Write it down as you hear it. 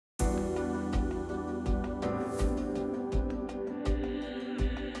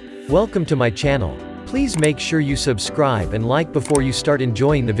Welcome to my channel. Please make sure you subscribe and like before you start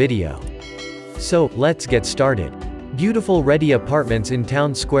enjoying the video. So, let's get started. Beautiful ready apartments in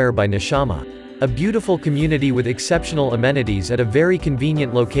Town Square by Nshama. A beautiful community with exceptional amenities at a very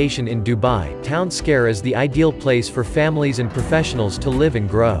convenient location in Dubai. Town Square is the ideal place for families and professionals to live and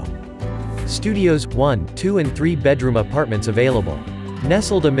grow. Studios, 1, 2 and 3 bedroom apartments available.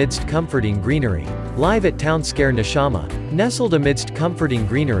 Nestled amidst comforting greenery. Live at Town Square Nshama. Nestled amidst comforting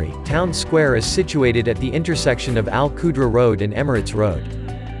greenery, Town Square is situated at the intersection of Al Qudra Road and Emirates Road.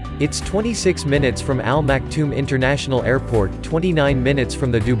 It's 26 minutes from Al Maktoum International Airport, 29 minutes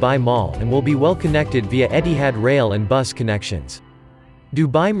from the Dubai Mall, and will be well connected via Etihad rail and bus connections.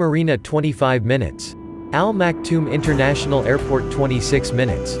 Dubai Marina 25 minutes. Al Maktoum International Airport 26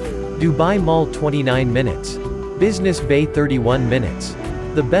 minutes. Dubai Mall 29 minutes. Business Bay 31 minutes.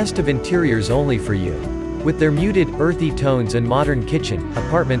 The best of interiors only for you. With their muted, earthy tones and modern kitchen,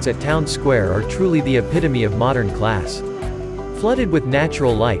 apartments at Town Square are truly the epitome of modern class. Flooded with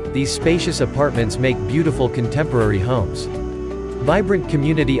natural light, these spacious apartments make beautiful contemporary homes. Vibrant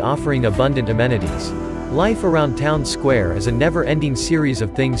community offering abundant amenities. Life around Town Square is a never-ending series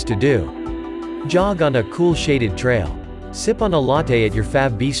of things to do. Jog on a cool shaded trail. Sip on a latte at your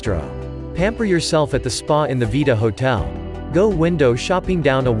Fab Bistro. Pamper yourself at the spa in the Vita Hotel. Go window shopping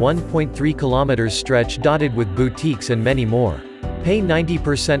down a 1.3 kilometers stretch dotted with boutiques and many more. Pay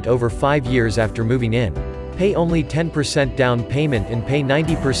 90% over 5 years after moving in. Pay only 10% down payment and pay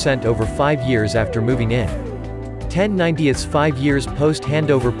 90% over 5 years after moving in. 10/90ths 5 years post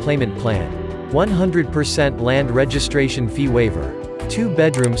handover payment plan. 100% land registration fee waiver. 2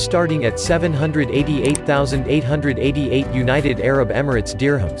 bedrooms starting at 788,888 United Arab Emirates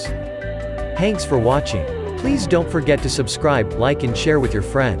dirhams. Thanks for watching. Please don't forget to subscribe, like and share with your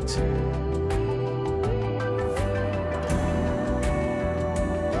friends.